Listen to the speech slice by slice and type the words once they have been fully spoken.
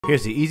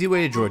Here's the easy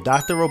way to draw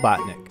Dr.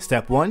 Robotnik.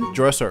 Step 1,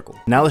 draw a circle.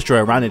 Now let's draw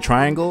a rounded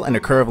triangle and a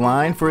curved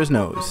line for his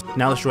nose.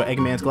 Now let's draw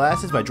Eggman's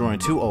glasses by drawing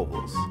 2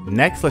 ovals.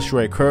 Next, let's draw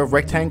a curved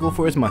rectangle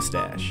for his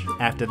mustache.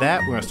 After that,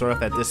 we're going to start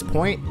off at this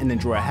point and then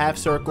draw a half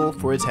circle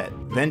for his head.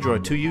 Then draw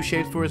 2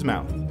 U-shapes for his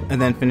mouth.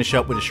 And then finish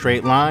up with a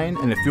straight line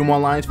and a few more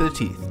lines for the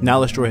teeth. Now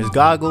let's draw his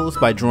goggles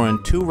by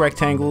drawing 2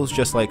 rectangles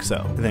just like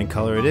so. And then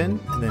color it in,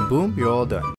 and then boom, you're all done.